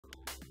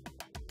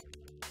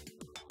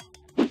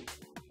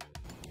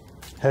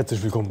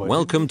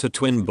Welcome to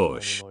Twin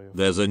Busch.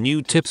 There's a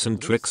new tips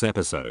and tricks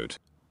episode.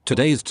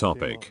 Today's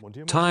topic,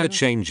 tire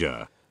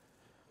changer.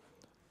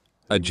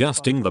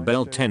 Adjusting the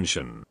belt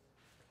tension.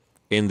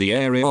 In the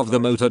area of the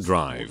motor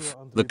drive,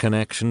 the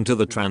connection to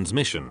the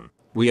transmission,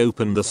 we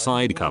open the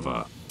side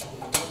cover.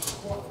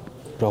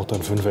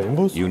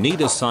 You need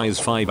a size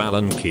 5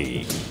 Allen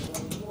key.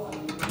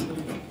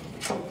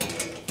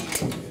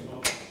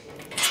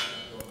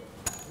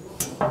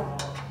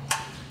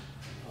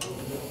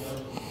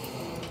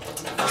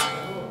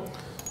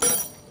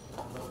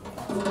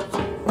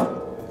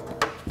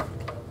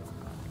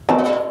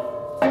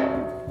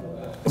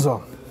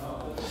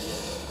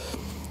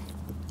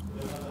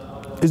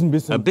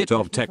 A bit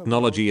of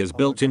technology is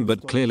built in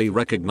but clearly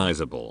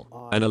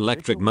recognizable. An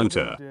electric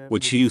motor,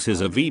 which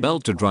uses a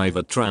V-belt to drive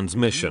a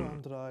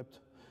transmission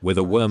with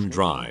a worm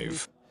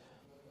drive.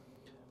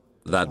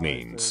 That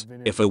means,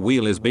 if a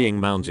wheel is being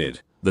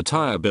mounted, the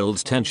tire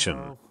builds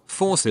tension,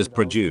 force is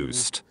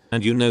produced,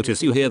 and you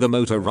notice you hear the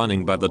motor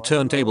running but the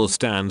turntable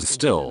stands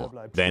still,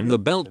 then the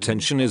belt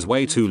tension is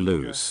way too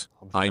loose.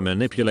 I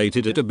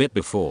manipulated it a bit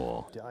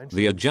before.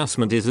 The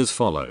adjustment is as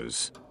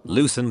follows.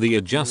 Loosen the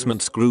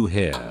adjustment screw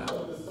here.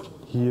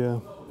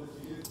 The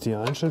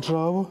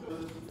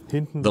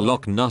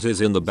lock nut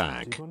is in the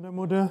back.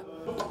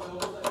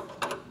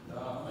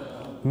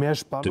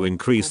 To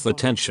increase the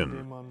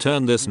tension,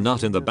 turn this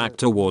nut in the back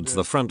towards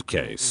the front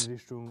case.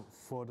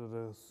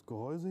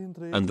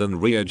 And then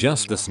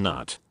readjust this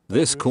nut.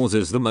 This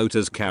causes the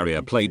motor's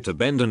carrier plate to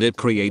bend and it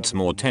creates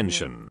more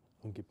tension.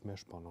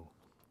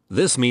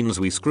 This means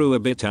we screw a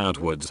bit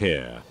outwards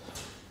here.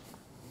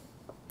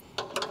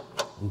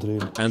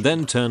 And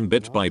then turn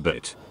bit by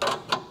bit.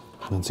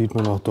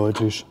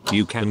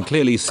 You can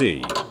clearly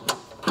see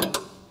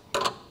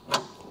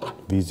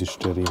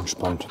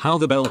how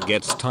the belt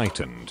gets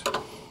tightened.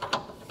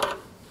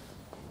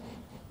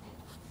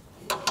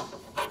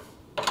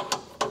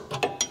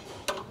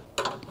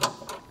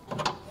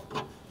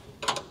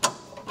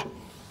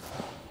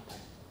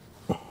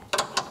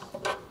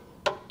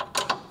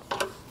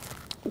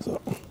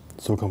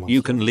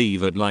 You can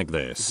leave it like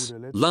this.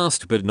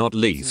 Last but not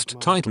least,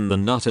 tighten the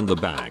nut in the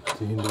back.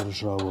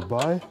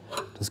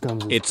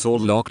 It's all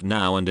locked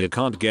now and it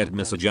can't get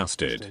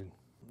misadjusted.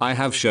 I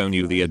have shown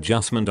you the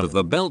adjustment of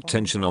the belt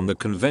tension on the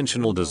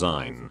conventional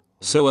design.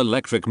 So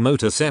electric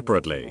motor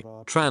separately,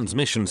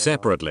 transmission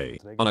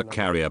separately, on a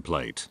carrier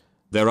plate.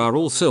 There are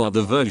also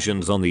other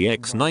versions on the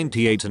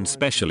X98 and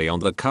especially on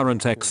the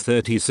current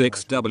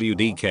X36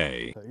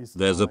 WDK.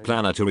 There's a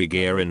planetary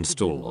gear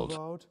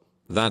installed.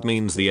 That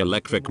means the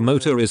electric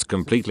motor is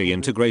completely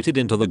integrated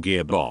into the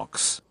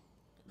gearbox.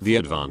 The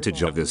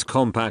advantage of this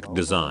compact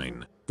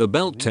design, the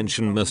belt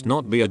tension must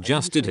not be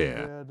adjusted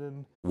here.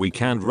 We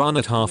can run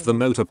at half the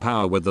motor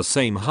power with the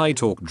same high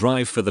torque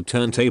drive for the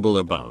turntable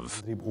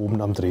above.